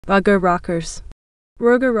Raga Rockers.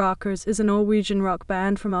 Raga Rockers is a Norwegian rock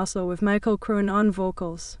band from Oslo with Michael Krohn on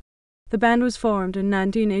vocals. The band was formed in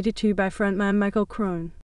 1982 by frontman Michael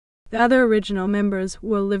Krohn. The other original members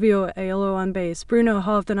were Livio Aiello on bass, Bruno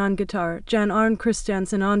Hovden on guitar, Arne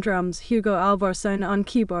Kristiansen on drums, Hugo Alvarstein on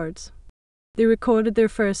keyboards. They recorded their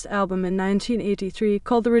first album in 1983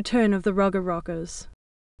 called The Return of the Raga Rockers.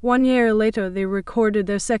 1 year later they recorded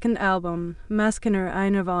their second album, Maskiner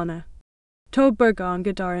and Nirvana. Berg on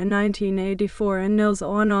guitar in 1984 and Nils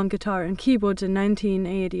Aune on guitar and keyboards in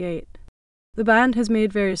 1988. The band has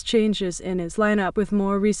made various changes in its lineup with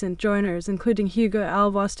more recent joiners including Hugo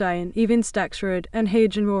Alvarstein, Eivind Staxrud and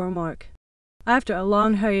Hågen Rørmark. After a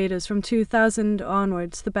long hiatus from 2000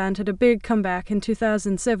 onwards, the band had a big comeback in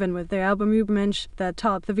 2007 with their album Übermensch that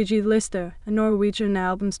topped the VG-lista, a Norwegian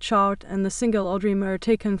albums chart, and the single Aldri were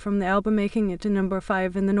taken from the album, making it to number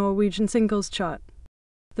 5 in the Norwegian singles chart.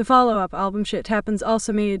 The follow-up album Shit Happens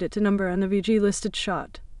also made it to number on the VG-listed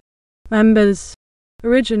chart. Members: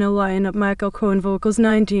 original lineup Michael Krohn vocals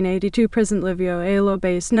 1982 present, Livio Aiello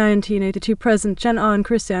bass 1982 present, Arne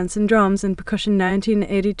Kristiansen drums and percussion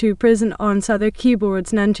 1982 present, on other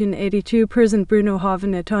keyboards 1982 present, Bruno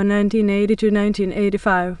Hovden at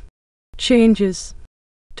 1982-1985. Changes: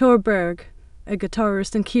 Berg, a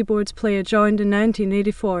guitarist and keyboards player, joined in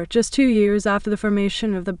 1984, just 2 years after the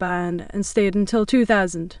formation of the band, and stayed until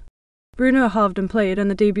 2000. Bruno Hovden played on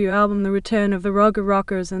the debut album The Return of the Raga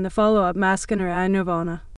Rockers and the follow-up Maskiner and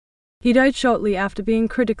Nirvana. He died shortly after being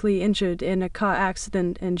critically injured in a car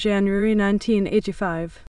accident in January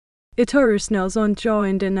 1985. Guitarist Nils Aune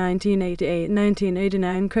joined in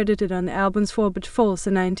 1988-1989, credited on the albums For But False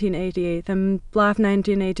in 1988 and Bluff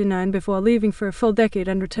 1989 before leaving for a full decade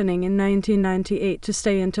and returning in 1998 to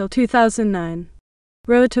stay until 2009.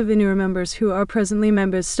 Relatively newer members who are presently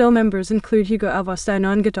still members include Hugo Alvarstein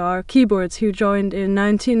on guitar, keyboards who joined in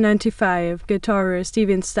 1995, guitarist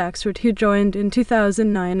Eivind Staxrud who joined in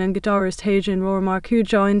 2009 and guitarist Hågen Rørmark who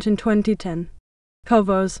joined in 2010.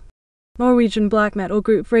 Covers: Norwegian black metal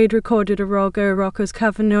group Raid recorded a Raga Rockers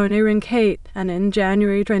cover known as Ring Hate and in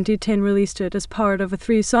January 2010 released it as part of a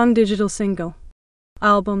 3-song digital single.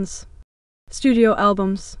 Albums: studio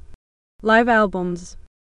albums, live albums,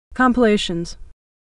 compilations.